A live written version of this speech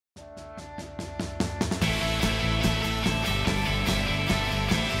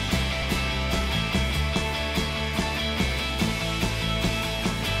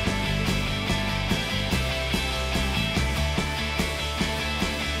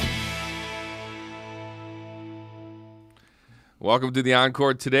Welcome to the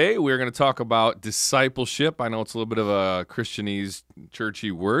Encore. Today, we're going to talk about discipleship. I know it's a little bit of a Christianese,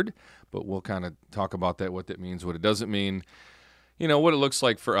 churchy word, but we'll kind of talk about that, what that means, what it doesn't mean, you know, what it looks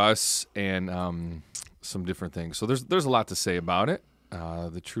like for us, and some different things. So there's a lot to say about it.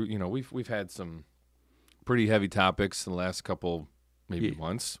 We've had some pretty heavy topics in the last couple, maybe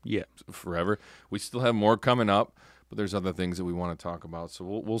months, forever. We still have more coming up, but there's other things that we want to talk about. So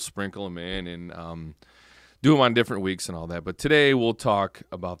we'll sprinkle them in and do them on different weeks and all that. But today we'll talk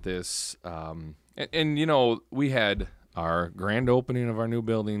about this. And you know, we had our grand opening of our new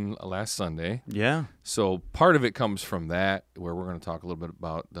building last Sunday. Yeah. So part of it comes from that, where we're going to talk a little bit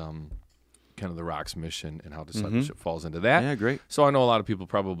about kind of the Rock's mission and how discipleship falls into that. Yeah, great. So I know a lot of people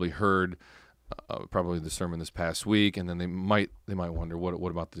probably heard probably the sermon this past week, and then they might wonder what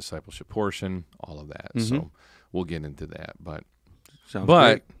about the discipleship portion, all of that. So we'll get into that. But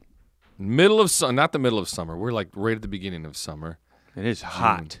Great. Not the middle of summer. We're like right at the beginning of summer. It is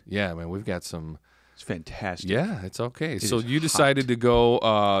hot. Yeah, man, we've got some. It's fantastic. Yeah, it's okay. So is you decided to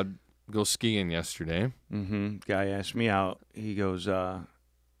go skiing yesterday. Guy asked me out. He goes,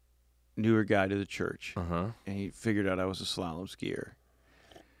 newer guy to the church, Uh-huh. and he figured out I was a slalom skier.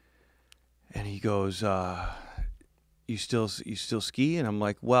 And he goes, "You still ski?" And I'm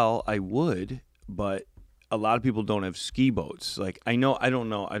like, "Well, I would, but a lot of people don't have ski boats. Like, I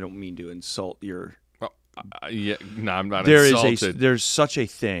don't mean to insult your. I'm not insulted. There's such a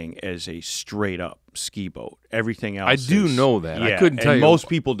thing as a straight up ski boat. Everything else, I do know that. Yeah, I couldn't tell you. Most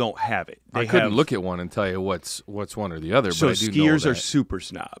people don't have it. I couldn't look at one and tell you what's one or the other. So but I do skiers know are that. super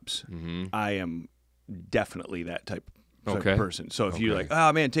snobs. Mm-hmm. I am definitely that type of Okay. person. So if you're Okay. like,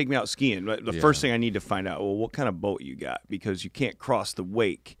 oh man, take me out skiing, the first thing I need to find out, well, what kind of boat you got, because you can't cross the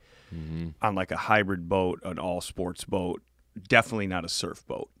wake on like a hybrid boat, an all sports boat, definitely not a surf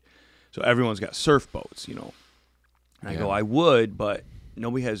boat. So everyone's got surf boats, you know. And I go, I would, but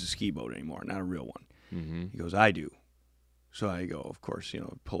nobody has a ski boat anymore, not a real one. Mm-hmm. He goes, I do. So I go, of course, you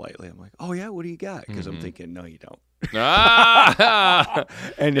know, politely. I'm like, oh yeah, what do you got? Because I'm thinking, no, you don't.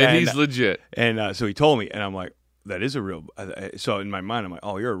 And he's legit. And so he told me, and I'm like, that is a real. So in my mind, I'm like,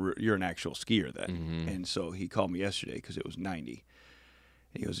 oh, you're an actual skier then. Mm-hmm. And so he called me yesterday because it was 90.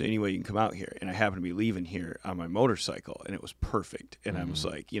 And he goes, anyway, you can come out here. And I happened to be leaving here on my motorcycle, and it was perfect. And I was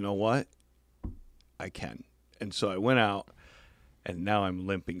like, you know what? I can. And so I went out, and now I'm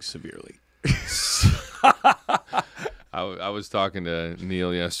limping severely. I was talking to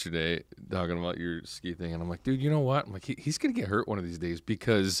Neil yesterday, talking about your ski thing, and I'm like, dude, you know what? I'm like, he's gonna get hurt one of these days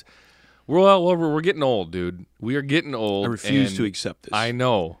because we're getting old, dude. We are getting old. I refuse to accept this. I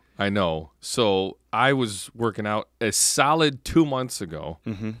know. So I was working out a solid 2 months ago.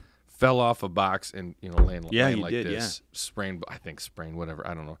 Fell off a box and laying like this. Sprained, whatever.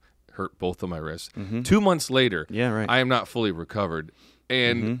 I don't know. Hurt both of my wrists. 2 months later, I am not fully recovered.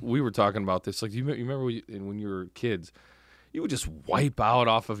 And we were talking about this. Like, you remember when you were kids, you would just wipe out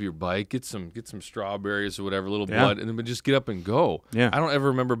off of your bike, get some strawberries or whatever, a little blood, and then just get up and go. Yeah. I don't ever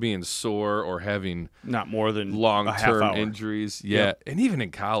remember being sore or having not more than long-term injuries. Yeah. And even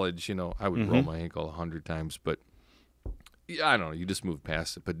in college, I would roll my ankle 100 times, but I don't know. You just move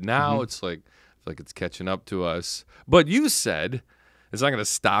past it. But now it's like it's catching up to us. But you said it's not going to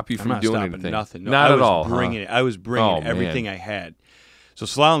stop you from doing anything. Nothing. No, not at all. I was bringing everything I had. So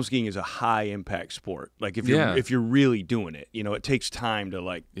slalom skiing is a high impact sport. Like if you're really doing it, it takes time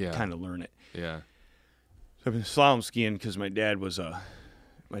to kind of learn it. Yeah. So I've been slalom skiing because my dad was a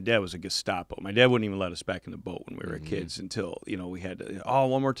Gestapo. My dad wouldn't even let us back in the boat when we were kids until we had to. Oh,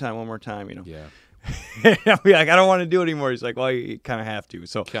 one more time. Yeah. I'd be like, I don't want to do it anymore. He's like, well, you kind of have to.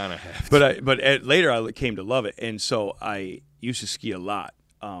 So kind of have to. Later I came to love it, and so I used to ski a lot.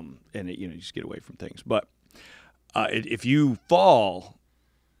 And you just get away from things. But if you fall,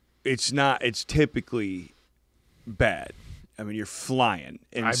 it's typically bad. I mean, you're flying.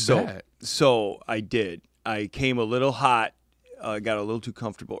 And bet. So I did. I came a little hot, got a little too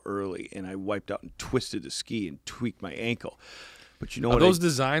comfortable early, and I wiped out and twisted the ski and tweaked my ankle. But you know what? Are those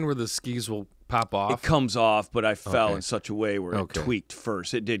designed where the skis will pop off? It comes off, but I fell in such a way where it tweaked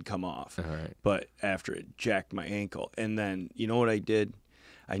first. It did come off. All right. But after it jacked my ankle. And then, you know what I did?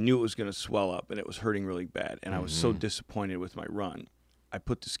 I knew it was going to swell up, and it was hurting really bad. And I was so disappointed with my run. I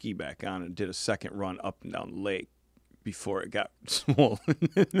put the ski back on and did a second run up and down the lake before it got swollen.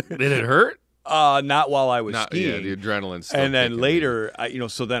 Did it hurt? Not while I was skiing. Yeah, the adrenaline's still And then kicking later,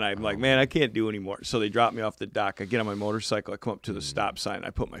 so then I'm like, man, I can't do anymore. So they dropped me off the dock. I get on my motorcycle. I come up to the stop sign. I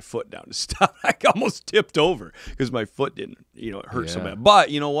put my foot down to stop. I almost tipped over because my foot didn't, it hurt so bad. But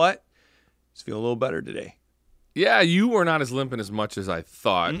you know what? It's feeling a little better today. Yeah, you were not as limping as much as I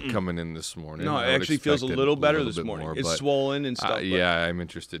thought coming in this morning. No, it actually feels a little better this morning. It's swollen and stuff. Yeah, I'm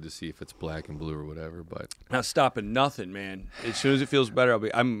interested to see if it's black and blue or whatever. But not stopping nothing, man. As soon as it feels better,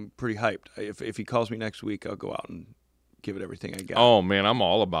 I'm pretty hyped. If he calls me next week, I'll go out and give it everything I got. Oh man, I'm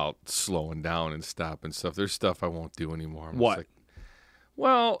all about slowing down and stopping stuff. There's stuff I won't do anymore. What?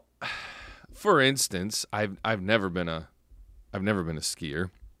 Well, for instance, I've never been a skier.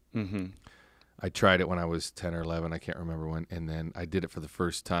 Mm-hmm. I tried it when I was 10 or 11. I can't remember when. And then I did it for the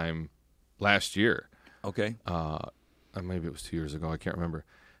first time last year. Okay. Maybe it was 2 years ago. I can't remember.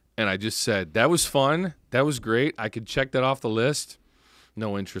 And I just said, that was fun. That was great. I could check that off the list.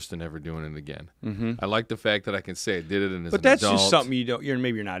 No interest in ever doing it again. Mm-hmm. I like the fact that I can say I did it as an adult. But that's just something you don't.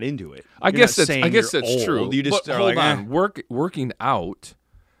 Maybe you're not into it. I guess that's true. You just but hold on. Working out.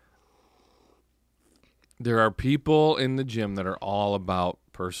 There are people in the gym that are all about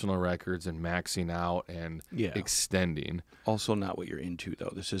personal records and maxing out and extending. Also, not what you're into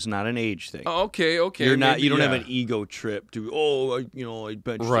though. This is not an age thing. Oh, okay. You're not. You don't have an ego trip to. I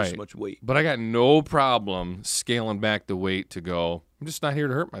bench this much weight. But I got no problem scaling back the weight to go. I'm just not here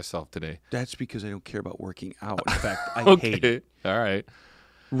to hurt myself today. That's because I don't care about working out. In fact, I hate it. All right.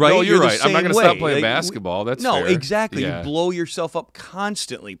 Right? No, you're right. I'm not going to stop playing basketball. That's no, fair. Exactly. Yeah. You blow yourself up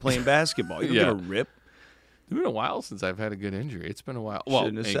constantly playing basketball. You don't give a rip. It's been a while since I've had a good injury. It's been a while.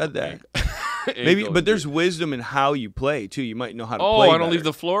 Shouldn't have said that. Maybe, but there's wisdom in how you play too. You might know how to play. Oh, I don't leave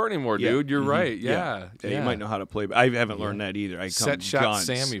the floor anymore, dude. You're right. Yeah. You might know how to play. I haven't learned that either. Set shot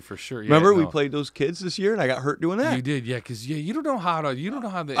Sammy for sure. Remember we played those kids this year, and I got hurt doing that. You did, because you don't know how to. You don't know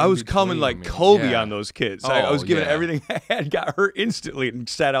how to. I was coming like Kobe on those kids. I was giving everything I had. Got hurt instantly and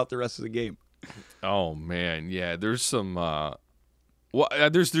sat out the rest of the game. Oh man, yeah. There's some.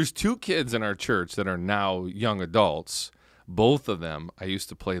 There's two kids in our church that are now young adults. Both of them, I used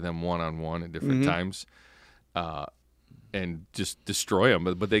to play them one-on-one at different times, and just destroy them.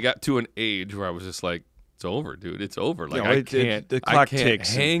 But they got to an age where I was just like, "It's over, dude. It's over. Like I can't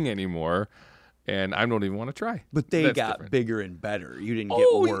ticks hang anymore, and I don't even want to try." But they got bigger and better. You didn't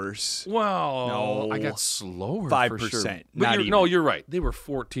get worse. Well, no, I got slower. 5%. For sure. But you're right. They were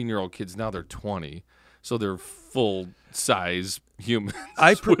 14-year-old kids. Now they're 20, so they're full-size humans.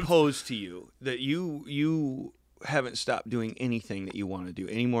 I propose to you that you haven't stopped doing anything that you want to do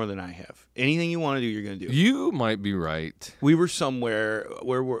any more than I have. Anything you want to do, you're going to do. You might be right. We were somewhere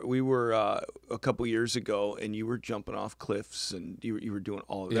where we were a couple years ago, and you were jumping off cliffs, and you were doing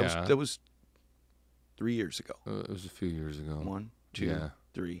all of that. That was 3 years ago. It was a few years ago. 1, 2,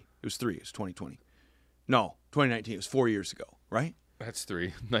 3. It was 3. It was 2020. No, 2019. It was 4 years ago, right? That's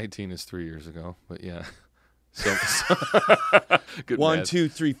 3. 19 is 3 years ago, but yeah. So good 1, math. 2,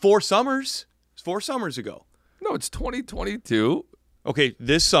 3, 4 summers. It's 4 summers ago. No, it's 2022. Okay,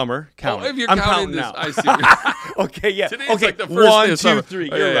 this summer. Count. If you're I'm counting counting this, now. I see. Okay, yeah. Today's okay, like the first 1, day 2, of summer. 3.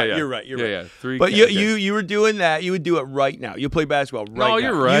 Oh, You're yeah, right. yeah. You're right. You're right. Yeah. 3. But you were doing that. You would do it right now. You play basketball right now. No,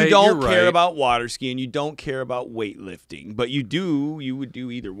 you're right. You don't You're care right. about water skiing. You don't care about weightlifting. But you would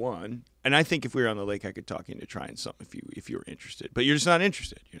do either one. And I think if we were on the lake, I could talk you into trying something if you were interested. But you're just not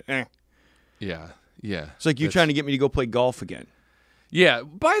interested. Yeah. It's like you trying to get me to go play golf again. Yeah.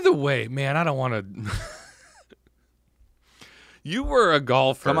 By the way, man, I don't want to. You were a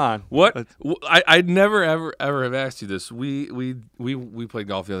golfer. Come on. What? I'd never ever have asked you this. We played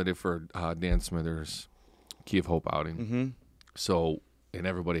golf the other day for Dan Smithers' Key of Hope outing. Mm-hmm. So, and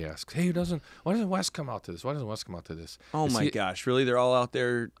everybody asks, "Hey, why doesn't Wes come out to this? Why doesn't Wes come out to this?" Oh my gosh, really? They're all out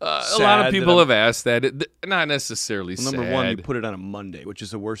there. A lot of people have asked that. Not necessarily. Well, number one, you put it on a Monday, which is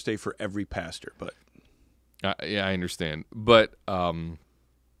the worst day for every pastor. But yeah, I understand. But and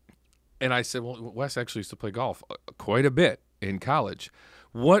I said, well, Wes actually used to play golf quite a bit in college.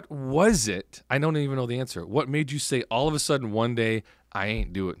 What was it? I don't even know the answer. What made you say all of a sudden one day, I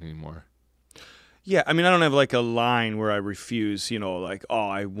ain't do it anymore? Yeah, I mean, I don't have like a line where I refuse, like, oh,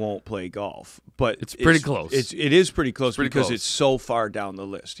 I won't play golf. But it's pretty close. It is pretty close because close. It's so far down the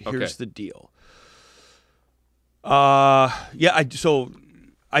list. Here's the deal. So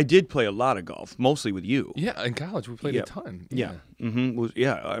I did play a lot of golf, mostly with you. Yeah, in college we played a ton. Yeah.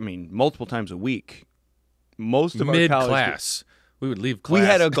 Mm-hmm. I mean, multiple times a week. Most of our college class, we would leave class. We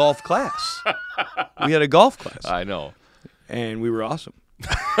had a golf class. I know, and we were awesome.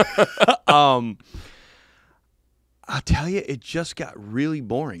 I'll tell you, it just got really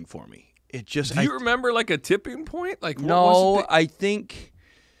boring for me. It just. Do you remember like a tipping point? Like no, I think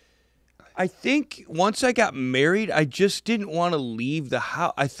once I got married, I just didn't want to leave the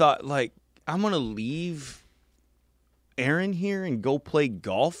house. I thought like I'm gonna leave errand here and go play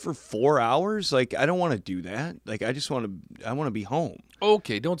golf for 4 hours? Like, I don't want to do that. Like, I want to be home.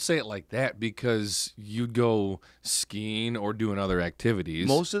 Okay, don't say it like that, because you go skiing or doing other activities.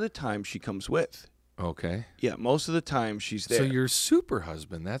 Most of the time she comes with. Okay. Yeah, most of the time she's there. So you're super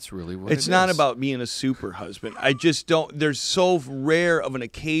husband. That's really what it's not about being a super husband. I just don't. There's so rare of an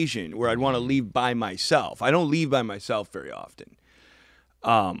occasion where I'd want to leave by myself. I don't leave by myself very often.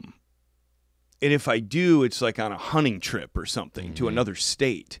 And if I do, it's like on a hunting trip or something to another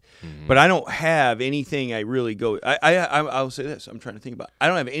state. But I don't have anything I really go. I'll say this. I'm trying to think about. I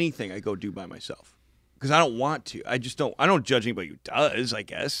don't have anything I go do by myself. Because I don't want to. I just don't. I don't judge anybody who does, I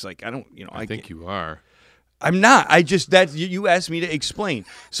guess. Like, I don't, I think you are. I'm not. I just, that you asked me to explain.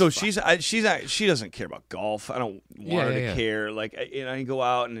 So she doesn't care about golf. I don't want her to care. Like, I go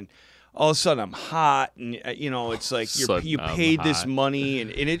out and all of a sudden I'm hot, and it's like you paid this money,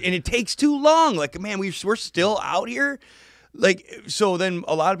 and it takes too long. Like, man, we're still out here. Like, so then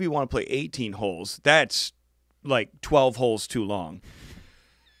a lot of people want to play 18 holes. That's like 12 holes too long.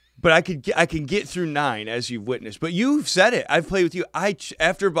 But I can get through 9, as you've witnessed. But you've said it. I've played with you.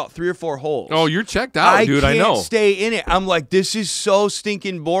 After about 3 or 4 holes. Oh, you're checked out, dude. I know. I can't stay in it. I'm like, this is so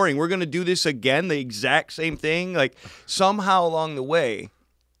stinking boring. We're gonna do this again, the exact same thing. Like, somehow along the way,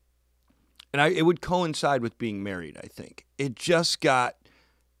 and it would coincide with being married. I think it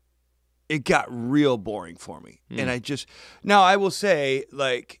got real boring for me, and now I will say,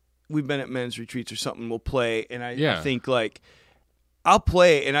 like, we've been at men's retreats or something. We'll play, and I think, like, I'll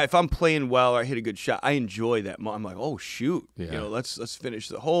play, and if I'm playing well or I hit a good shot, I enjoy that. I'm like, oh shoot, let's finish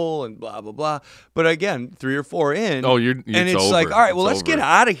the hole and blah blah blah. But again, 3 or 4 in, and it's over. Like, all right, well, let's get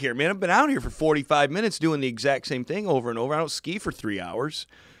out of here, man. I've been out here for 45 minutes doing the exact same thing over and over. I don't ski for 3 hours.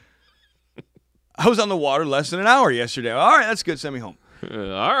 I was on the water less than an hour yesterday. All right, that's good. Send me home. All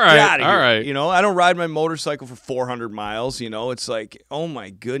right, all right. I don't ride my motorcycle for 400 miles. It's like, oh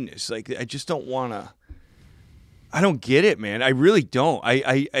my goodness, like, I just don't want to. I don't get it, man. I really don't.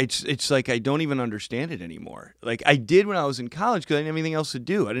 It's like I don't even understand it anymore. Like, I did when I was in college because I didn't have anything else to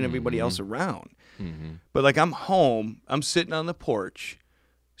do. I didn't have anybody else around. But, like, I'm home. I'm sitting on the porch,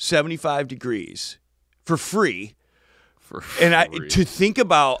 75 degrees, for free. And to think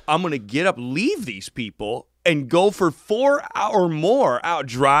about, I'm going to get up, leave these people, and go for 4 hours or more out,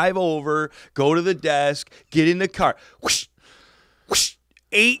 drive over, go to the desk, get in the car, whoosh, whoosh,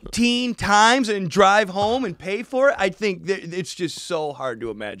 18 times and drive home and pay for it. I think that it's just so hard to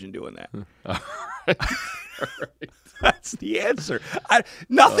imagine doing that. All right. That's the answer.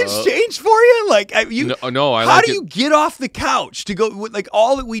 Nothing's changed for you. Like, how do you get off the couch to go? Like,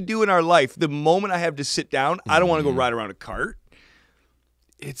 all that we do in our life, the moment I have to sit down, I don't want to go ride around a cart.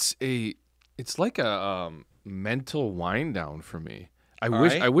 It's like a mental wind down for me.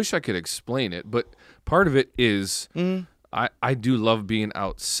 I wish I could explain it, but part of it is. I do love being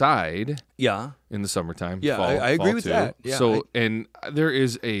outside. Yeah. In the summertime. Yeah, fall, I agree with too. that. Yeah, so and there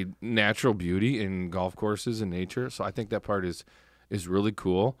is a natural beauty in golf courses and nature. So I think that part is really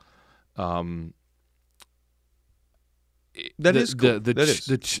cool. That is cool.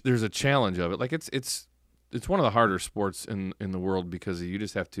 There's a challenge of it. Like, it's one of the harder sports in the world because you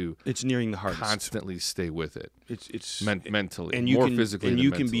just have to. It's nearing the hardest. Constantly stay with it. It's mentally and more physically. And you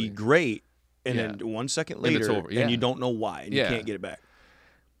mentally. can be great. And then 1 second later, and it's over. And you don't know why, and you can't get it back.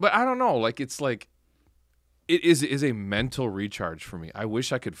 But I don't know. Like, it's like it is a mental recharge for me. I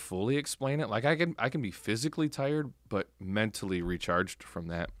wish I could fully explain it. Like, I can be physically tired, but mentally recharged from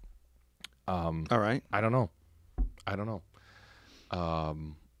that. All right. I don't know.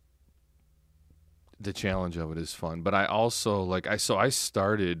 The challenge of it is fun, but I also I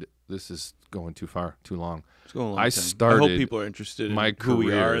started. This is going too long. It's going a long time. I hope people are interested in who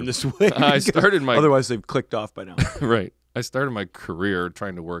we are in this way. Otherwise they've clicked off by now. Right. I started my career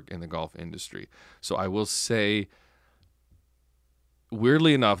trying to work in the golf industry. So I will say,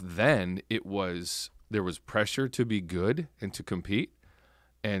 weirdly enough, then there was pressure to be good and to compete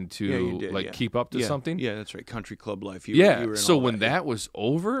and to keep up to something. Yeah, that's right. Country club life. You were in so all when that was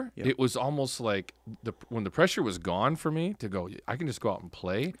over, it was almost like when the pressure was gone for me to go, I can just go out and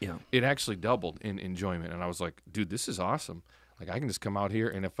play. Yeah. It actually doubled in enjoyment, and I was like, dude, this is awesome. Like, I can just come out here,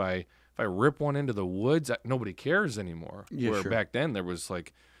 and if I rip one into the woods, nobody cares anymore. Yeah, Where back then there was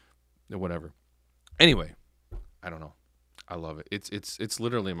like, whatever. Anyway, I don't know. I love it. It's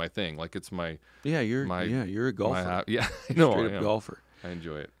literally my thing. Like, it's my you're a golfer. Straight up golfer. I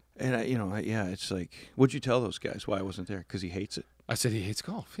enjoy it. And it's like, what'd you tell those guys why I wasn't there? Because he hates it. I said he hates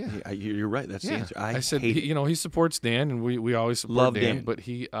golf. Yeah, You're right. That's the answer. I said hate it. he supports Dan, and we always support Love Dan, Dan. but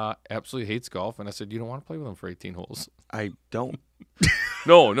he absolutely hates golf. And I said, you don't want to play with him for 18 holes. I don't.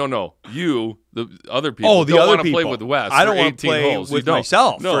 No. You, the other people, Oh, the don't other want to people. play with Wes. I don't want to play holes. with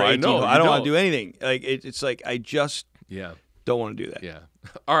myself. No, for I 18 know. holes. I don't want to do anything. Like it's like I just don't want to do that. Yeah.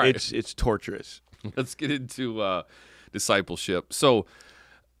 All right. It's torturous. Let's get into discipleship. So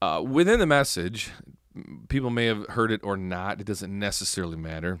within the message, people may have heard it or not. It doesn't necessarily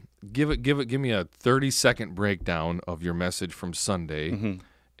matter. Give me a 30-second breakdown of your message from Sunday,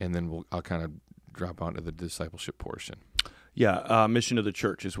 and then I'll kind of drop onto the discipleship portion. Yeah, mission of the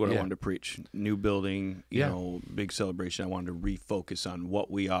church is what I wanted to preach. New building, you know, big celebration. I wanted to refocus on what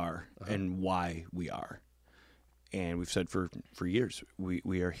we are and why we are. And we've said for years,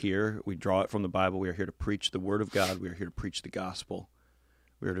 we are here. We draw it from the Bible. We are here to preach the Word of God. We are here to preach the gospel.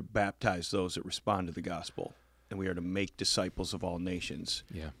 We are to baptize those that respond to the gospel. And we are to make disciples of all nations.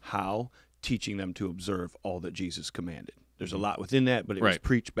 Yeah. How? Teaching them to observe all that Jesus commanded. There's a lot within that, but it was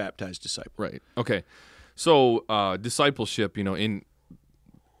preach, baptize, disciple. Right. Okay. So discipleship, in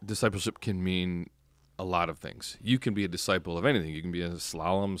discipleship can mean a lot of things. You can be a disciple of anything. You can be a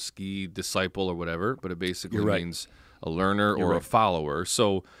slalom, ski disciple or whatever, but it basically means a learner or a follower.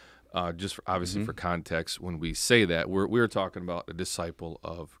 So just obviously for context, when we say that, we're talking about a disciple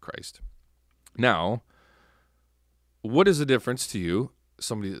of Christ. Now, what is the difference to you,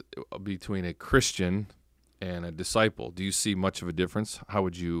 between a Christian and a disciple? Do you see much of a difference? How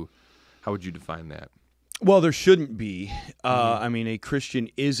would you define that? Well, there shouldn't be. I mean, a Christian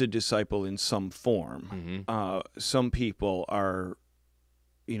is a disciple in some form. Some people are,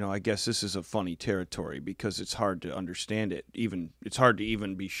 I guess this is a funny territory because it's hard to understand it. It's hard to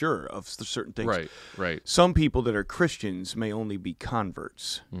even be sure of certain things. Right. Some people that are Christians may only be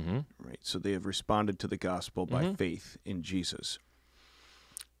converts, right? So they have responded to the gospel by faith in Jesus.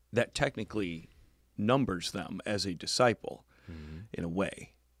 That technically numbers them as a disciple in a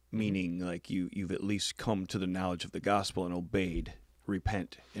way. Meaning, like you've at least come to the knowledge of the gospel and obeyed,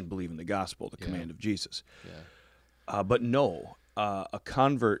 repent, and believe in the gospel, the command of Jesus. Yeah. But no, a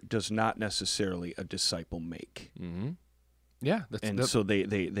convert does not necessarily a disciple make. Yeah, so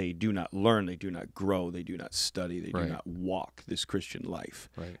they do not learn, they do not grow, they do not study, they do not walk this Christian life.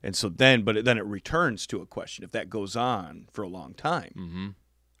 Right. And so then it returns to a question: if that goes on for a long time,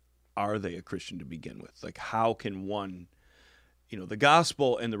 are they a Christian to begin with? Like, how can one? The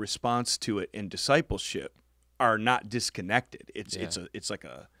gospel and the response to it and discipleship are not disconnected. It's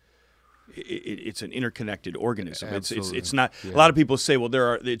an interconnected organism. Absolutely. It's not. A lot of people say, well,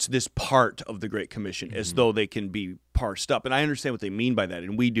 it's this part of the Great Commission, as though they can be parsed up. And I understand what they mean by that,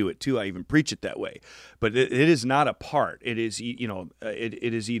 and we do it too. I even preach it that way. But it is not a part. It is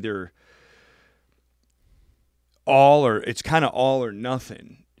it is either all or it's kind of all or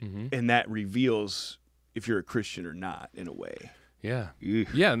nothing, and that reveals if you're a Christian or not in a way. Yeah.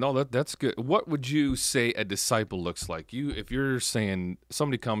 Yeah, no, that's good. What would you say a disciple looks like? If you're saying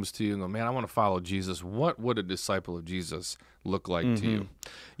somebody comes to you and go, man, I want to follow Jesus, what would a disciple of Jesus look like to you?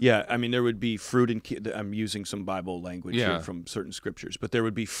 Yeah, I mean, there would be fruit in I'm using some Bible language here from certain scriptures, but there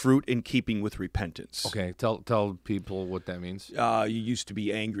would be fruit in keeping with repentance. Okay, tell people what that means. You used to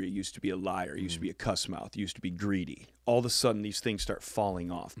be angry, you used to be a liar, you used to be a cuss mouth, you used to be greedy. All of a sudden, these things start falling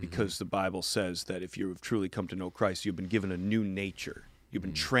off because the Bible says that if you have truly come to know Christ, you've been given a new nature. You've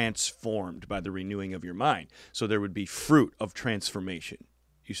been transformed by the renewing of your mind. So there would be fruit of transformation.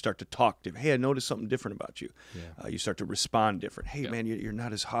 You start to talk different. Hey, I noticed something different about you. Yeah. You start to respond different. Hey, man, you're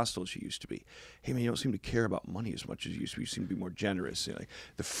not as hostile as you used to be. Hey, man, you don't seem to care about money as much as you used to be. You seem to be more generous. Like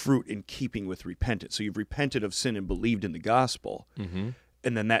the fruit in keeping with repentance. So you've repented of sin and believed in the gospel.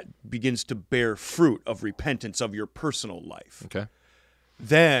 And then that begins to bear fruit of repentance of your personal life. Okay.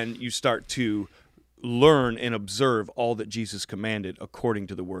 Then you start to learn and observe all that Jesus commanded according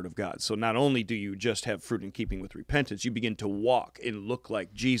to the Word of God. So not only do you just have fruit in keeping with repentance, you begin to walk and look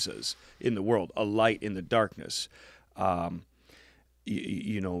like Jesus in the world, a light in the darkness. Again,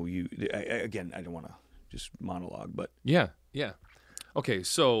 I don't want to just monologue, but... Yeah. Okay,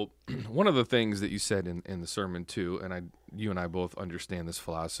 so one of the things that you said in the sermon too, and you and I both understand this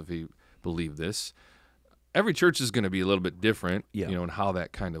philosophy, believe this. Every church is going to be a little bit different, in how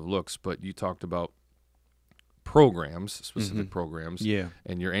that kind of looks. But you talked about programs, specific programs,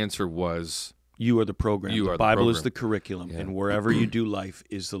 and your answer was you are the program. The Bible is the curriculum, and wherever you do life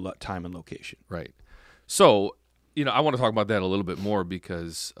is the time and location. Right. So, I want to talk about that a little bit more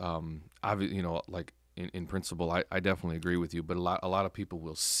because, like. In principle, I definitely agree with you, but a lot of people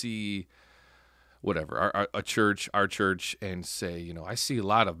will see whatever, our church, and say, you know, I see a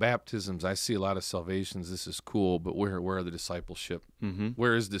lot of baptisms, I see a lot of salvations, this is cool, but where are the discipleship?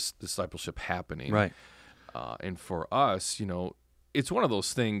 Where is this discipleship happening? Right. And for us, you know, it's one of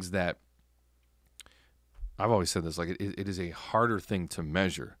those things that I've always said this, like it is a harder thing to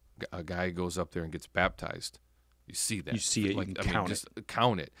measure. A guy goes up there and gets baptized. You see that. You see it, like, you can count it. Just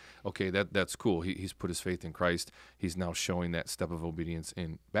count it. Okay, that's cool. He's put his faith in Christ. He's now showing that step of obedience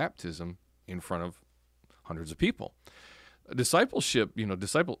in baptism in front of hundreds of people. Discipleship, you know,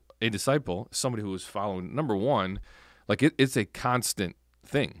 a disciple, somebody who is following, number one, like it's a constant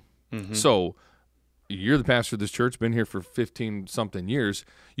thing. So you're the pastor of this church, been here for 15-something years.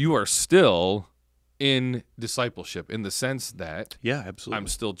 You are still in discipleship in the sense that absolutely. I'm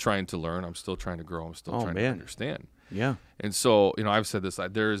still trying to learn, I'm still trying to grow, I'm still trying to understand. Yeah. And so, you know, I've said this,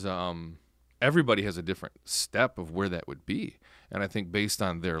 there's everybody has a different step of where that would be. And I think based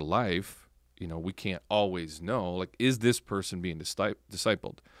on their life, you know, we can't always know, like, is this person being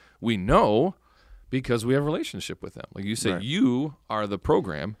discipled? We know because we have a relationship with them. Like you say, you are the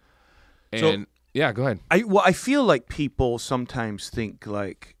program. And yeah, go ahead. I feel like people sometimes think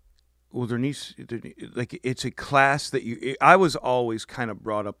like, well, like it's a class that I was always kind of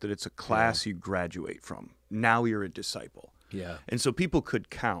brought up that it's a class you graduate from. Now you're a disciple. Yeah. And so people could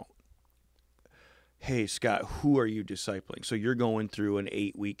count, hey, Scott, who are you discipling? So you're going through an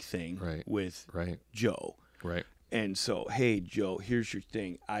 8-week thing with Joe. Right. And so, hey, Joe, here's your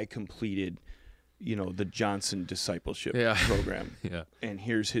thing. I completed, you know, the Johnson discipleship program. And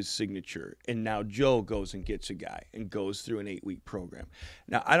here's his signature. And now Joe goes and gets a guy and goes through an 8-week program.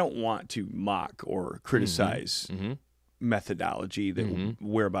 Now, I don't want to mock or criticize methodology that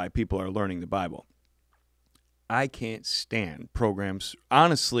whereby people are learning the Bible. I can't stand programs,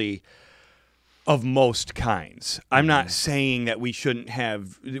 honestly, of most kinds. I'm not saying that we shouldn't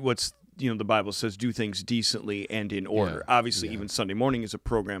have what's, you know, the Bible says do things decently and in order. Obviously, even Sunday morning is a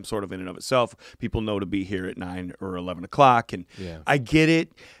program sort of in and of itself. People know to be here at 9 or 11 o'clock, and I get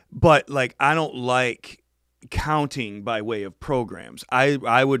it. But, like, I don't like counting by way of programs.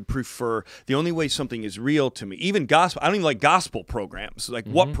 I would prefer, the only way something is real to me, even gospel, I don't even like gospel programs. Like,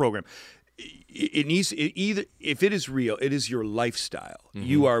 what program? It needs, either, if it is real, it is your lifestyle.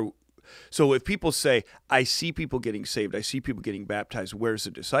 You are. So if people say, I see people getting saved, I see people getting baptized, where's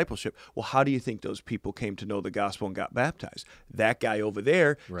the discipleship? Well, how do you think those people came to know the gospel and got baptized? That guy over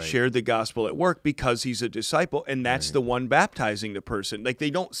there shared the gospel at work because he's a disciple, and that's the one baptizing the person. Like, they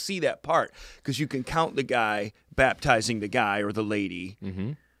don't see that part because you can count the guy baptizing the guy or the lady,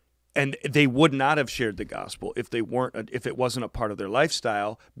 and they would not have shared the gospel if it wasn't a part of their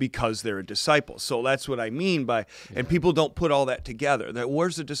lifestyle because they're a disciple. So that's what I mean by, and people don't put all that together. That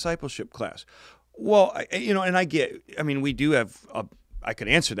where's the discipleship class? Well, we do have I could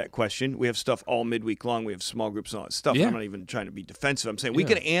answer that question. We have stuff all midweek long. We have small groups and all that stuff. I'm not even trying to be defensive. I'm saying we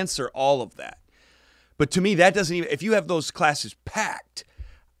can answer all of that. But to me, that doesn't even, if you have those classes packed,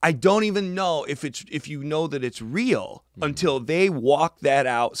 I don't even know if you know that it's real until they walk that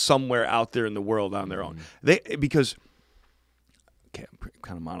out somewhere out there in the world on their own. I'm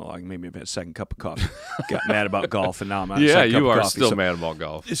kind of monologuing. Maybe I've had a second cup of coffee. Got mad about golf, and now I'm on a second cup of coffee. You are still mad about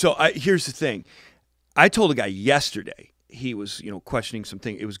golf. So here's the thing. I told a guy yesterday, he was, questioning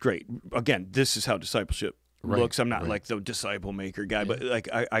something. It was great. Again, this is how discipleship looks. I'm not like the disciple maker guy, but like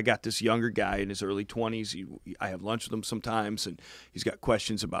I got this younger guy in his early 20s. I have lunch with him sometimes, and he's got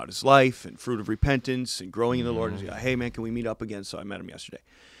questions about his life and fruit of repentance and growing in the Lord. And he's like, hey, man, can we meet up again? So I met him yesterday.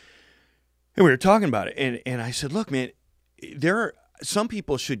 And we were talking about it, and I said, look, man, some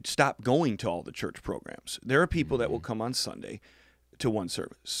people should stop going to all the church programs. There are people that will come on Sunday to one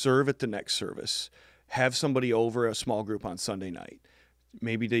service, serve at the next service, have somebody over a small group on Sunday night.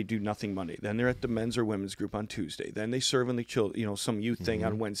 Maybe they do nothing Monday. Then they're at the men's or women's group on Tuesday. Then they serve in the children, some youth thing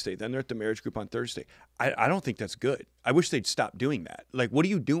on Wednesday. Then they're at the marriage group on Thursday. I don't think that's good. I wish they'd stop doing that. Like, what are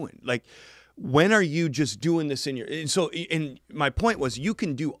you doing? Like, when are you just doing this in your? And my point was, you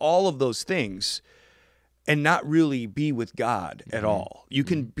can do all of those things and not really be with God at all. You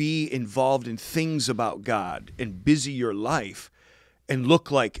can be involved in things about God and busy your life and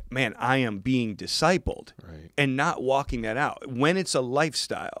look like, man, I am being discipled, and not walking that out. When it's a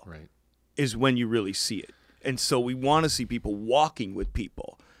lifestyle is when you really see it. And so we want to see people walking with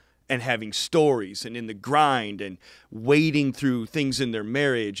people and having stories and in the grind and wading through things in their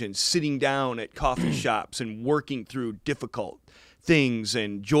marriage and sitting down at coffee shops and working through difficult things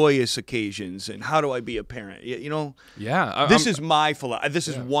and joyous occasions and how do I be a parent? Yeah. This is my philosophy. This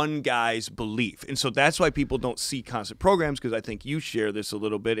is one guy's belief. And so that's why people don't see constant programs, because I think you share this a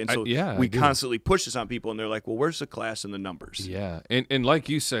little bit. And so we constantly push this on people, and they're like, well, where's the class and the numbers? Yeah. And like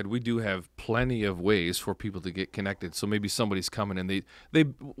you said, we do have plenty of ways for people to get connected. So maybe somebody's coming and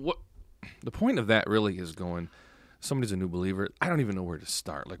what the point of that really is going, somebody's a new believer. I don't even know where to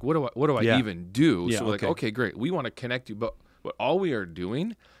start. Like, what do I even do? Yeah, so we're like, okay, great. We want to connect you, but all we are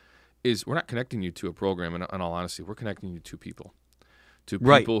doing is we're not connecting you to a program. In all honesty, we're connecting you to people,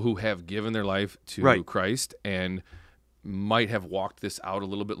 who have given their life to Christ and might have walked this out a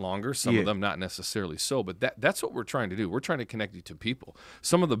little bit longer. Some of them not necessarily so, but that's what we're trying to do. We're trying to connect you to people.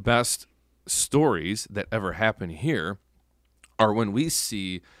 Some of the best stories that ever happen here are when we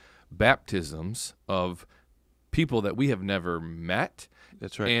see baptisms of people that we have never met.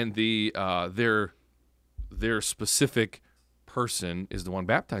 That's right. And their specific person is the one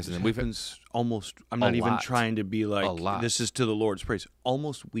baptizing them. Happens almost. I'm not even trying to be like this is to the Lord's praise.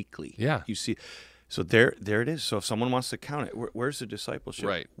 Almost weekly. Yeah. You see. So there it is. So if someone wants to count it, where's the discipleship?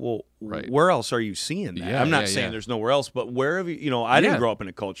 Right. Well, where else are you seeing that? I'm not saying there's nowhere else, but wherever I didn't grow up in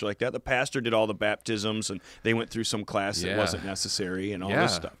a culture like that. The pastor did all the baptisms, and they went through some class that wasn't necessary, and all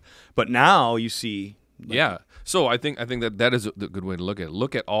this stuff. But now you see. So I think that is a good way to look at it.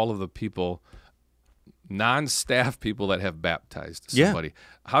 Look at all of the people, non-staff people that have baptized somebody. Yeah.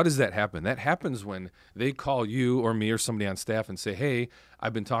 How does that happen? That happens when they call you or me or somebody on staff and say, hey,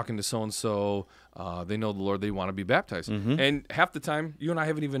 I've been talking to so-and-so. They know the Lord. They want to be baptized. Mm-hmm. And half the time, you and I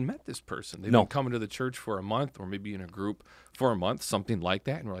haven't even met this person. They've been coming to the church for a month or maybe in a group for a month, something like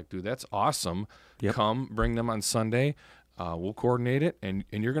that. And we're like, dude, that's awesome. Yep. Come, bring them on Sunday. We'll coordinate it, and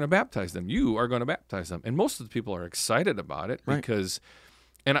you're going to baptize them. You are going to baptize them. And most of the people are excited about it because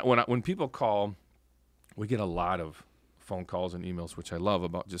when people call, we get a lot of phone calls and emails, which I love,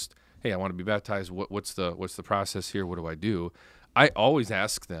 about just, hey, I want to be baptized. What's the process here? What do I do? I always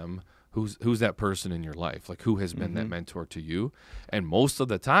ask them, who's that person in your life? Like, who has been that mentor to you? And most of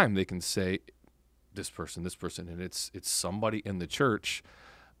the time they can say this person, and it's somebody in the church.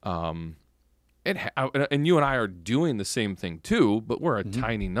 And you and I are doing the same thing too, but we're a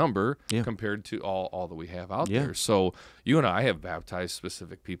tiny number compared to all that we have out there. So you and I have baptized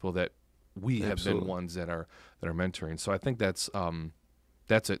specific people that we have been ones that are mentoring. So I think that's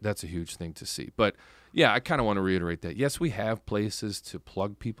a huge thing to see. But yeah, I kind of want to reiterate that. Yes, we have places to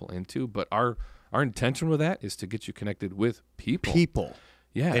plug people into, but our intention with that is to get you connected with people.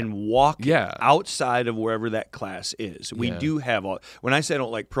 Yeah. And walk outside of wherever that class is. We do have when I say I don't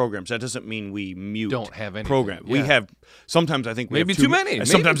like programs, that doesn't mean we don't have any program. Yeah. We have sometimes I think we maybe have too many.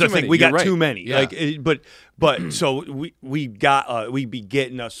 Sometimes I think we got too many. Yeah. But so we be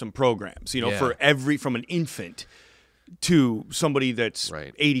getting us some programs, for from an infant to somebody that's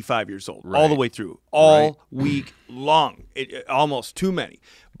 85 years old, all the way through, all week long. Almost too many.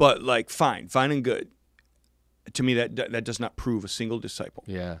 But fine and good. To me, that does not prove a single disciple.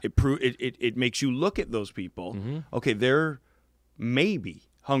 Yeah, it makes you look at those people. Mm-hmm. Okay, they're maybe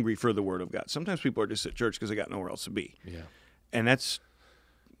hungry for the Word of God. Sometimes people are just at church because they got nowhere else to be. Yeah, and that's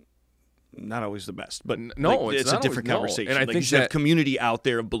not always the best. But it's a different conversation. And I think you should have community out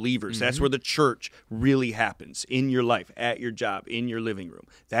there of believers. That's where the church really happens, in your life, at your job, in your living room.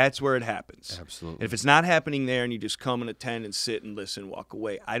 That's where it happens. Absolutely. And if it's not happening there and you just come and attend and sit and listen, walk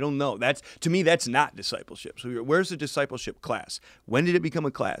away, I don't know. To me, that's not discipleship. So where's the discipleship class? When did it become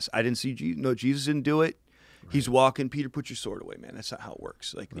a class? I didn't see Jesus. No, Jesus didn't do it. Right. He's walking. Peter, put your sword away, man. That's not how it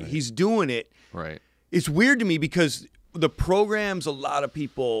works. He's doing it. Right. It's weird to me because the programs a lot of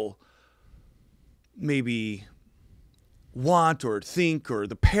people maybe want or think, or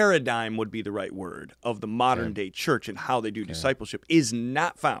the paradigm would be the right word, of the modern day church and how they do discipleship is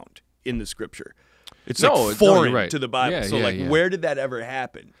not found in the Scripture. It's foreign to the Bible. Yeah, where did that ever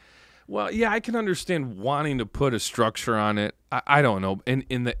happen? Well, yeah, I can understand wanting to put a structure on it. I don't know.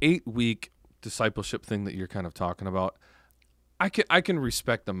 In the 8-week discipleship thing that you're kind of talking about, I can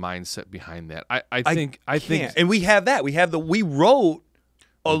respect the mindset behind that. I think, and we have that. We wrote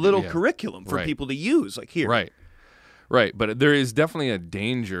a little curriculum for people to use, like here. Right. But there is definitely a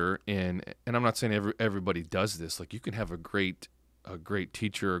danger in, and I'm not saying everybody does this. Like, you can have a great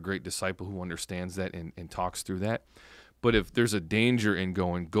teacher, a great disciple who understands that and talks through that. But if there's a danger in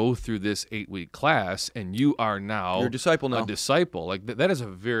go through this 8-week class and you are now you're a disciple now. Like that is a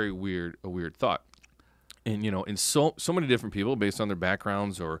very weird thought. And in so many different people based on their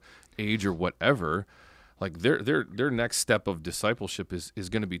backgrounds or age or whatever, like their next step of discipleship is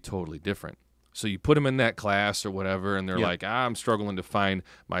going to be totally different. So you put them in that class or whatever, and they're Yeah. like, I'm struggling to find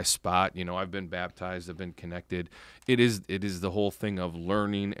my spot. I've been baptized, I've been connected. It is the whole thing of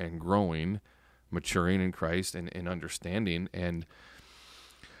learning and growing, maturing in Christ and understanding. And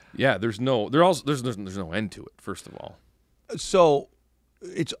yeah, there's no end to it, first of all. So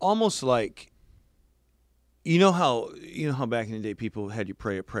it's almost like, you know how back in the day people had you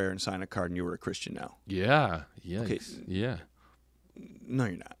pray a prayer and sign a card and you were a Christian now? Yeah. Okay. Yeah. No,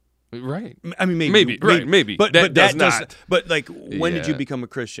 you're not. Right. I mean, Maybe. But that does not. does. But like, when did you Yeah. become a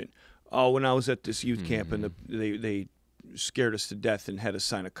Christian? Oh, when I was at this youth camp and they scared us to death and had us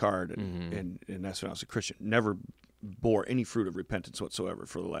sign a card, and that's when I was a Christian. Never bore any fruit of repentance whatsoever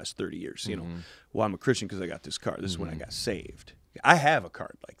for the last 30 years. Well, I'm a Christian because I got this card. This is when I got saved. I have a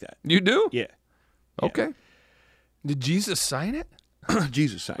card like that. You do? Yeah. Okay. Did Jesus sign it?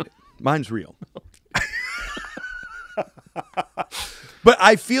 Jesus signed it. Mine's real. But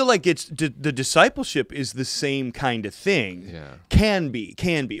I feel like the discipleship is the same kind of thing. Yeah. Can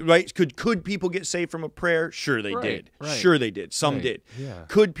be, right? Could people get saved from a prayer? Sure they did. Right. Sure they did. Some Right. did. Yeah.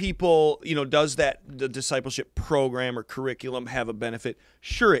 Could people, does the discipleship program or curriculum have a benefit?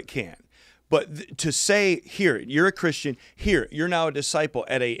 Sure it can. But to say, here, you're a Christian, here, you're now a disciple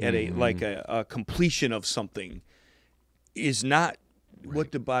at a completion of something is not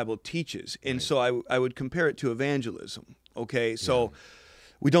what the Bible teaches. And so I would compare it to evangelism. Okay, so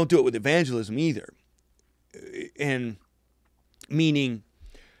we don't do it with evangelism either. And meaning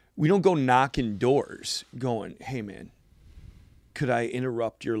we don't go knocking doors going, hey, man, could I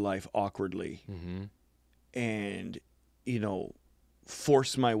interrupt your life awkwardly and,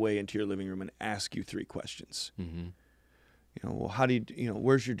 force my way into your living room and ask you 3 questions? Well, how do you,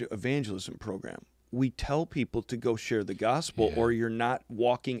 where's your evangelism program? We tell people to go share the gospel or you're not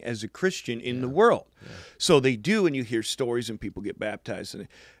walking as a Christian in the world. So they do, and you hear stories and people get baptized. And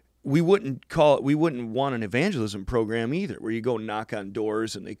we wouldn't want an evangelism program either, where you go knock on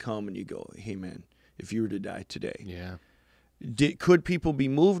doors and they come and you go, hey man, if you were to die today. Yeah. Could people be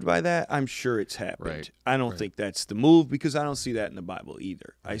moved by that? I'm sure it's happened. Right. I don't think that's the move because I don't see that in the Bible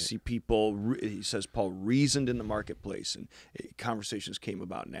either. Right. I see people, he says Paul reasoned in the marketplace and conversations came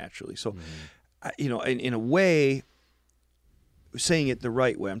about naturally. So, in a way, saying it the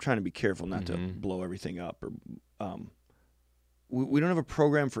right way, I'm trying to be careful not to blow everything up. Or we don't have a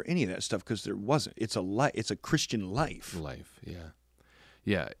program for any of that stuff because there wasn't. It's a Christian life.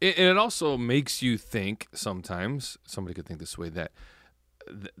 Yeah. And it also makes you think sometimes, somebody could think this way, that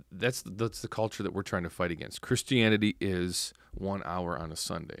that's the culture that we're trying to fight against. Christianity is 1 hour on a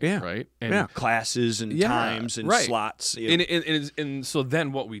Sunday, right? And classes and times and slots. And so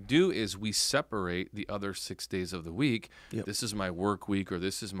then what we do is we separate the other 6 days of the week. This is my work week, or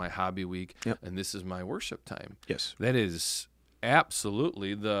this is my hobby week, and this is my worship time. Yes. That is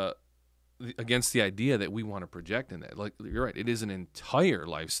absolutely against the idea that we want to project in that. Like, you're right, it is an entire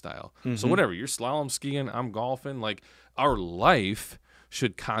lifestyle. So whatever, you're slalom skiing, I'm golfing, like, our life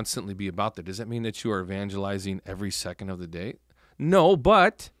should constantly be about that. Does that mean that you are evangelizing every second of the day? No,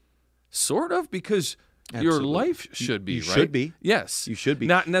 but sort of, because your life should be, you right? should be. Yes. You should be.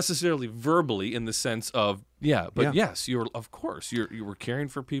 Not necessarily verbally in the sense of, yes, of course, we're caring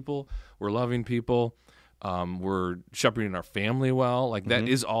for people, we're loving people, we're shepherding our family well. Like, that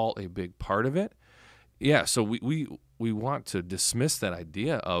is all a big part of it. Yeah, so we want to dismiss that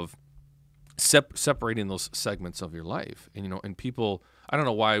idea of separating those segments of your life. And, and people, I don't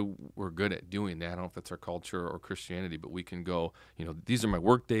know why we're good at doing that. I don't know if that's our culture or Christianity, but we can go, these are my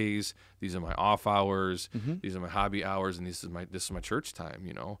work days, these are my off hours, these are my hobby hours, and this is my church time,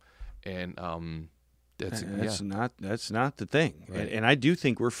 And that's not the thing. Right. And I do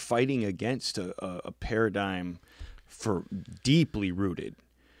think we're fighting against a paradigm for deeply rooted.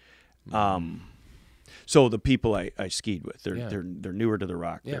 So the people I skied with, they're newer to the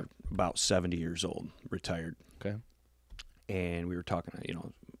rock. Yeah. They're about 70 years old, retired. Okay. And we were talking,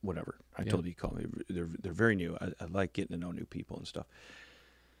 whatever. I told you, call me. They're very new. I like getting to know new people and stuff.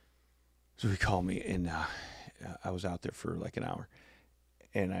 So he called me, and I was out there for like an hour,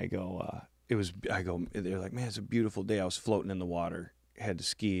 and I go, they're like, man, it's a beautiful day. I was floating in the water, had to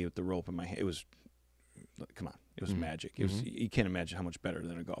ski with the rope in my hand. It was, come on, it was magic. It was, you can't imagine how much better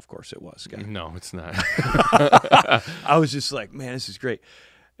than a golf course it was, Scott. No, it's not. I was just like, man, this is great.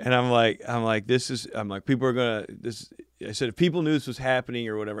 And I'm like, people are going to, I said, if people knew this was happening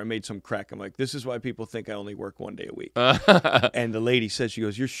or whatever, I made some crack. I'm like, this is why people think I only work 1 day a week. And the lady said, she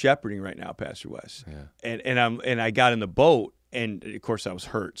goes, you're shepherding right now, Pastor Wes. Yeah. And I got in the boat, And of course, I was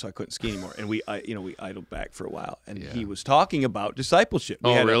hurt, so I couldn't ski anymore. And we idled back for a while. And Yeah. he was talking about discipleship.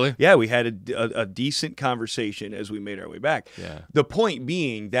 We had really? we had a decent conversation as we made our way back. Yeah. The point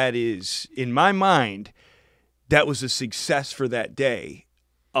being, that is, in my mind, that was a success for that day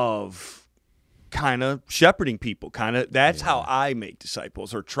of kind of shepherding people. That's how I make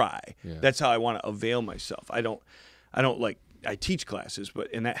disciples, or try. Yeah. That's how I want to avail myself. I don't like. I teach classes,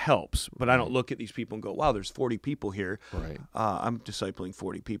 and that helps. But I don't look at these people and go, "Wow, there's 40 people here. Right. I'm discipling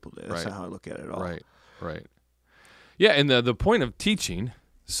 40 people today." That's not how I look at it at all. Right. Yeah, and the point of teaching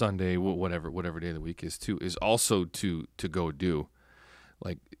Sunday, whatever day of the week is also to go do.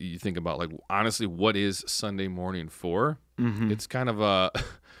 Like, you think about, like, honestly, what is Sunday morning for? Mm-hmm. It's kind of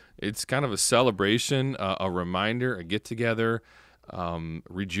a celebration, a reminder, a get together.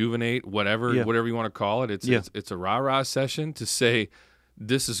 Rejuvenate, whatever you want to call it. It's a rah-rah session to say,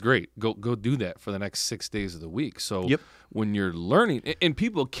 this is great. Go do that for the next 6 days of the week. So when you're learning, and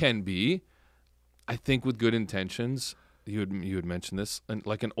people can be, I think, with good intentions, you had mentioned this, and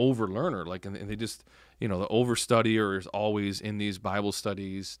like an overlearner, like, and they just, the overstudier is always in these Bible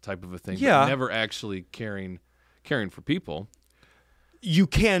studies type of a thing, but never actually caring for people. You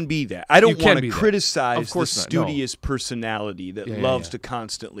can be that. I don't want to criticize the studious personality that loves to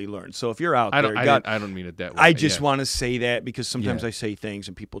constantly learn. So if you're out there, I don't mean it that way. I just want to say that because sometimes I say things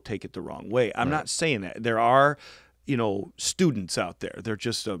and people take it the wrong way. I'm not saying that. There are, students out there. They're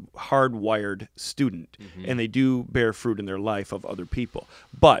just a hardwired student, and they do bear fruit in their life of other people.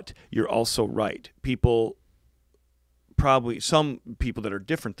 But you're also right. Some people that are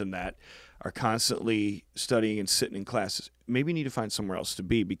different than that are constantly studying and sitting in classes. Maybe you need to find somewhere else to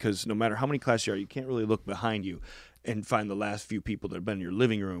be, because no matter how many classes you are, you can't really look behind you and find the last few people that have been in your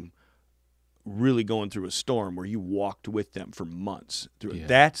living room really going through a storm where you walked with them for months.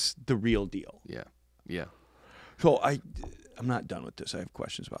 That's the real deal. Yeah. So I'm not done with this. I have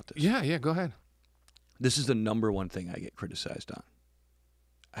questions about this. Yeah, go ahead. This is the number one thing I get criticized on.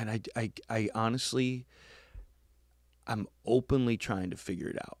 And I honestly, I'm openly trying to figure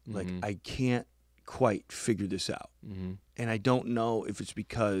it out. Like, I can't quite figure this out. And I don't know if it's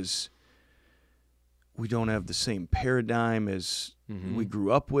because we don't have the same paradigm as we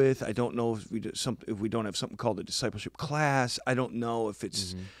grew up with. I don't know if we don't have something called a discipleship class. I don't know if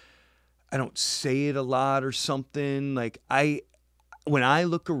it's I don't say it a lot or something. Like, when I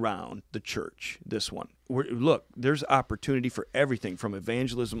look around the church, look, there's opportunity for everything from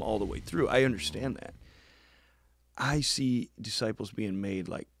evangelism all the way through. I understand that. I see disciples being made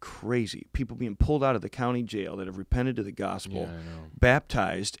like crazy. People being pulled out of the county jail that have repented to the gospel,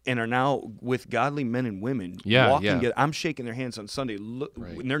 baptized, and are now with godly men and women walking. I'm shaking their hands on Sunday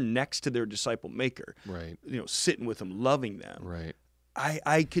when they're next to their disciple maker, sitting with them, loving them. Right.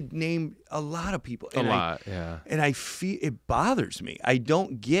 I could name a lot of people. And I feel it bothers me. I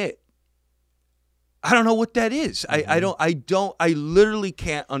don't know what that is. I literally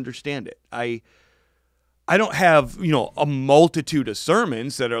can't understand it. I don't have, a multitude of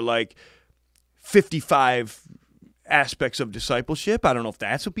sermons that are like 55 aspects of discipleship. I don't know if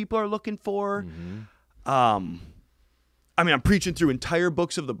that's what people are looking for. I'm preaching through entire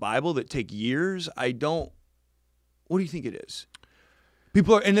books of the Bible that take years. What do you think it is?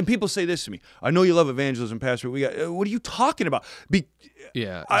 And then people say this to me. I know you love evangelism, Pastor. What are you talking about?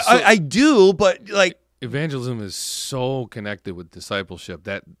 I do, but like, evangelism is so connected with discipleship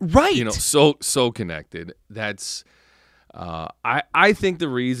that so connected. That's I think the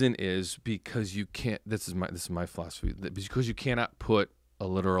reason is because you can't. This is my philosophy. Because you cannot put a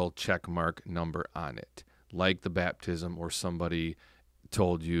literal check mark number on it, like the baptism, or somebody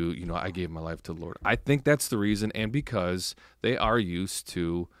told you, I gave my life to the Lord. I think that's the reason, and because they are used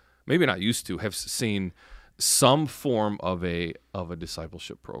to, maybe not used to, have seen some form of a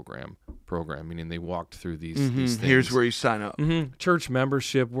discipleship program, meaning they walked through these things. Here's where you sign up. Church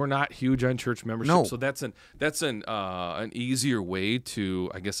membership. We're not huge on church membership, so that's an easier way to,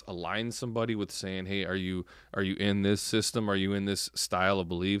 I guess, align somebody with saying, hey, are you in this system? Are you in this style of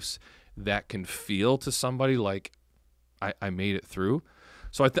beliefs that can feel to somebody like I made it through?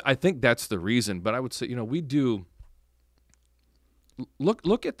 So I think that's the reason. But I would say, we do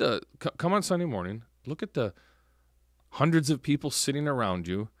look at come on Sunday morning. Look at the hundreds of people sitting around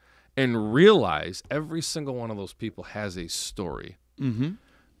you and realize every single one of those people has a story. You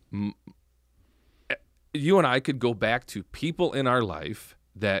and I could go back to people in our life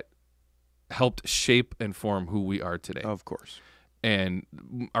that helped shape and form who we are today. Of course. And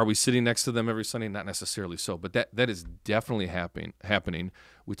are we sitting next to them every Sunday? Not necessarily so, but that is definitely happening.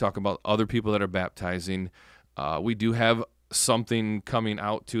 We talk about other people that are baptizing. We do have something coming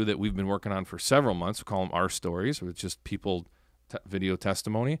out too that we've been working on for several months. We call them Our Stories. It's just people video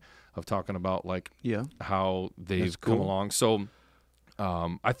testimony of talking about like how they've That's come cool. along. So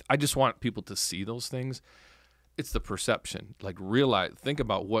I just want people to see those things. It's the perception. Like think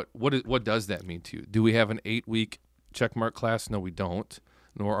about what does that mean to you? Do we have an 8-week checkmark class? No, we don't.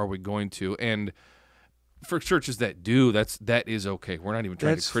 Nor are we going to. And for churches that do, that is okay. We're not even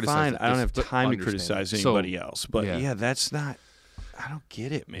trying to criticize. Fine. That. I don't have But time to understand criticize it. anybody else. But yeah. that's not. I don't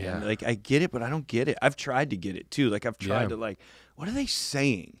get it, man. Yeah. Like I get it, but I don't get it. I've tried to get it too. Like I've tried to like, what are they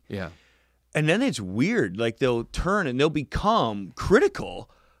saying? Yeah. And then it's weird. Like they'll turn and they'll become critical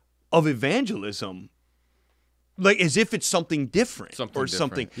of evangelism, like as if it's something different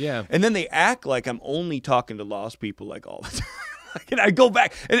something. Yeah. And then they act like I'm only talking to lost people like all the time. And I go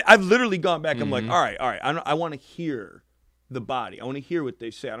back, and I've literally gone back. I'm like, all right. I want to hear the body. I want to hear what they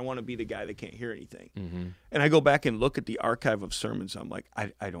say. I don't want to be the guy that can't hear anything. Mm-hmm. And I go back and look at the archive of sermons. I'm like,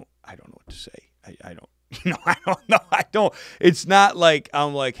 I don't know what to say. I don't. I don't know. I don't. It's not like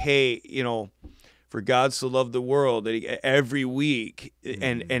I'm like, hey, for God so loved the world that every week,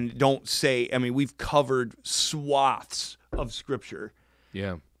 and don't say. I mean, we've covered swaths of Scripture.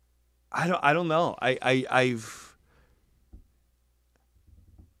 Yeah. I don't know. I've.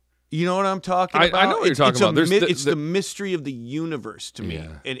 You know what I'm talking about? I know what you're talking about. It's the mystery of the universe to me,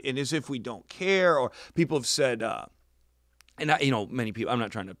 Yeah. and as if we don't care, or people have said, and many people. I'm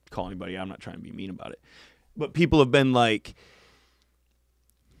not trying to call anybody. I'm not trying to be mean about it, but people have been like,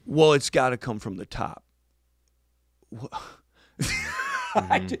 "Well, it's got to come from the top."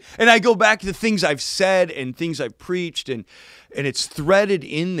 And I go back to the things I've said and things I've preached, and it's threaded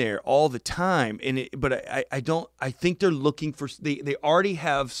in there all the time. But I think they're looking for. They already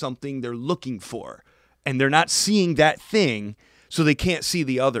have something they're looking for, and they're not seeing that thing, so they can't see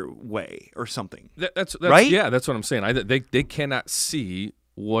the other way or something. That's right. Yeah, that's what I'm saying. They cannot see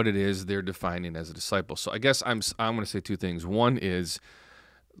what it is they're defining as a disciple. So I guess I'm going to say two things. One is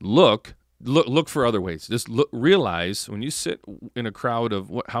look for other ways. Just realize when you sit in a crowd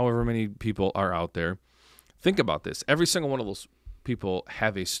of however many people are out there, think about this. Every single one of those people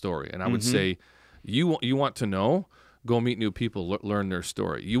have a story. And I would say you want to know, go meet new people, learn their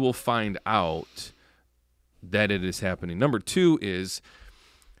story. You will find out that it is happening. Number two is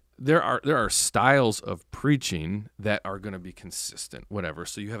there are styles of preaching that are going to be consistent, whatever.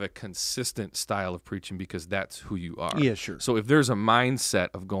 So you have a consistent style of preaching because that's who you are. Yeah, sure. So if there's a mindset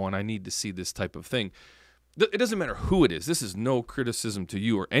of going, I need to see this type of thing, it doesn't matter who it is. This is no criticism to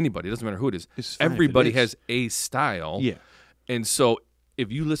you or anybody. It doesn't matter who it is. Everybody has a style. Yeah. And so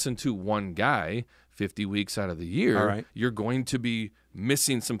if you listen to one guy 50 weeks out of the year, you're going to be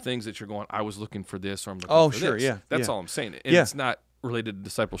missing some things that you're going, I was looking for this or I'm looking for this. Yeah. That's all I'm saying. And it's not related to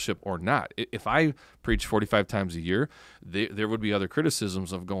discipleship or not. If I preach 45 times a year, there would be other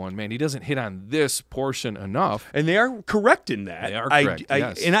criticisms of going, man, he doesn't hit on this portion enough. And they are correct in that. They are correct,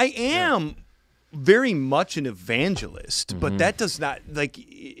 yes. And I am very much an evangelist, but that does not, like,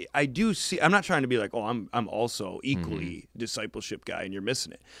 I do see, I'm not trying to be like, oh, I'm also equally discipleship guy and you're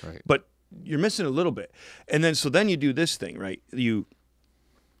missing it. Right. But you're missing a little bit. And then, so then you do this thing, right?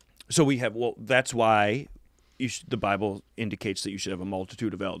 So we have, that's why the Bible indicates that you should have a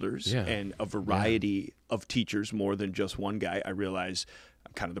multitude of elders and a variety of teachers, more than just one guy. I realize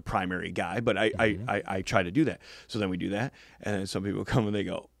I'm kind of the primary guy, but I try to do that. So then we do that, and then some people come and they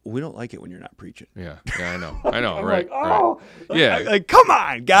go, we don't like it when you're not preaching. Yeah, I know, right, like, right. Yeah. Like, come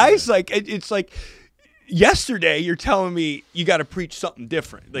on, guys. Like, it's like yesterday you're telling me you got to preach something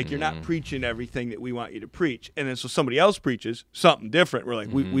different. Like, you're not preaching everything that we want you to preach. And then so somebody else preaches something different. We're like,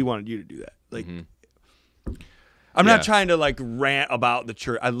 we wanted you to do that. Like, I'm not trying to like rant about the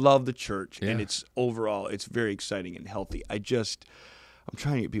church. I love the church, and it's overall, it's very exciting and healthy. I'm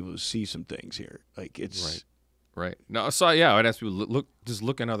trying to get people to see some things here. Like, it's right. No, so I'd ask people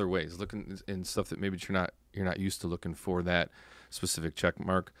look in other ways, look in stuff that maybe you're not used to looking for that specific check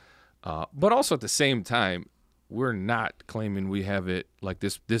mark. But also at the same time, we're not claiming we have it like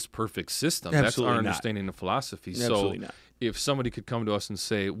this perfect system. Absolutely That's our not. understanding of philosophy. Absolutely So not. If somebody could come to us and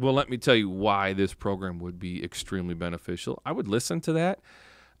say, well, let me tell you why this program would be extremely beneficial, I would listen to that.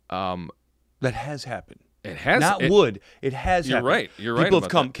 That has happened. It has. It has You're happened. right. You're right. People have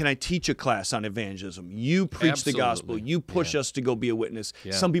about come, that. can I teach a class on evangelism? You preach the gospel. Absolutely. You push us to go be a witness.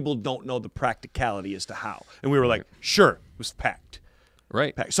 Yeah. Some people don't know the practicality as to how. And we were like, sure, it was packed.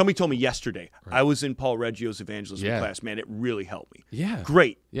 Right. Somebody told me yesterday, I was in Paul Reggio's evangelism class. Man, it really helped me. Yeah.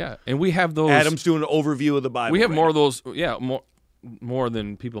 Great. Yeah. And we have those. Adam's doing an overview of the Bible. We have more of those. Yeah. More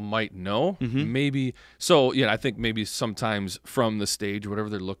than people might know. Maybe. So, I think maybe sometimes from the stage, whatever,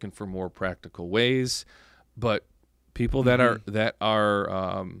 they're looking for more practical ways. But people that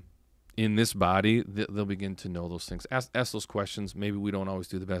are in this body, they'll begin to know those things. Ask those questions. Maybe we don't always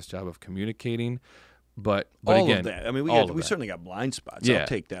do the best job of communicating, but all again, of that. I mean, we certainly got blind spots. Yeah, I'll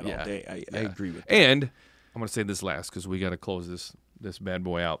take that yeah, all day. I yeah. agree with that. And I'm going to say this last because we got to close this bad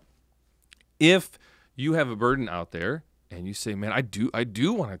boy out. If you have a burden out there and you say, man, I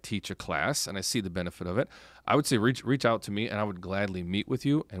do want to teach a class and I see the benefit of it, I would say reach out to me and I would gladly meet with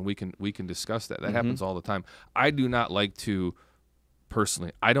you and we can discuss that. That happens all the time. I do not like to,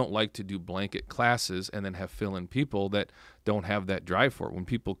 personally, I don't like to do blanket classes and then have fill-in people that don't have that drive for it. When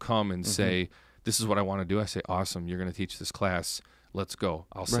people come and say, this is what I want to do, I say, awesome, you're going to teach this class. Let's go.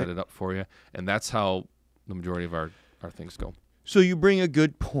 I'll set it up for you. And that's how the majority of our things go. So you bring a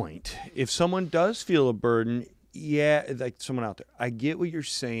good point. If someone does feel a burden, yeah, like someone out there, I get what you're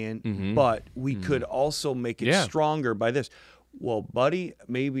saying, but we could also make it stronger by this. Well, buddy,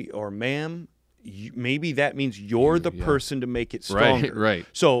 maybe, or ma'am, maybe that means you're the person to make it stronger. Right.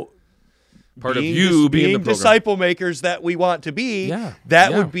 So part of you being the disciple makers that we want to be,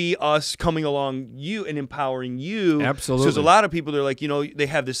 that would be us coming along you and empowering you. Absolutely. So there's a lot of people that are like, they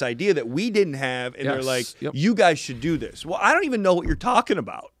have this idea that we didn't have, and they're like, you guys should do this. Well, I don't even know what you're talking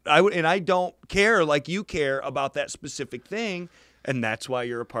about. And I don't care like you care about that specific thing, and that's why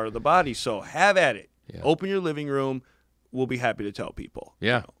you're a part of the body. So have at it. Yeah. Open your living room. We'll be happy to tell people.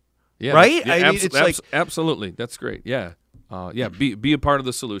 Yeah. Yeah. Right? I mean, it's like absolutely. That's great. Yeah. Be a part of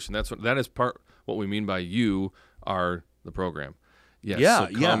the solution. That is what we mean by you are the program. Yes. Yeah.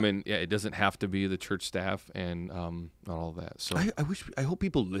 So come and it doesn't have to be the church staff and all that. So I hope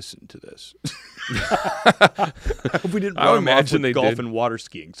people listen to this. I hope we didn't run them off with golf and water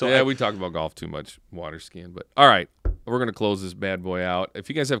skiing. So we talk about golf too much, water skiing. But all right, we're gonna close this bad boy out. If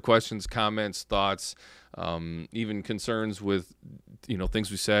you guys have questions, comments, thoughts, even concerns with things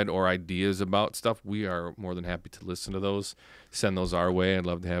we said or ideas about stuff, we are more than happy to listen to those. Send those our way. I'd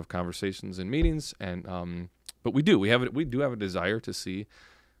love to have conversations and meetings. And but we do have a desire to see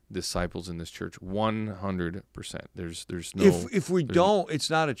disciples in this church 100%. There's no if we don't, it's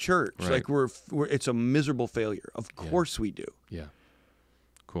not a church. Right. Like it's a miserable failure. Of course we do. Yeah.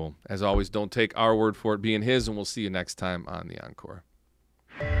 Cool. As always, don't take our word for it. Be in His, and we'll see you next time on the Encore.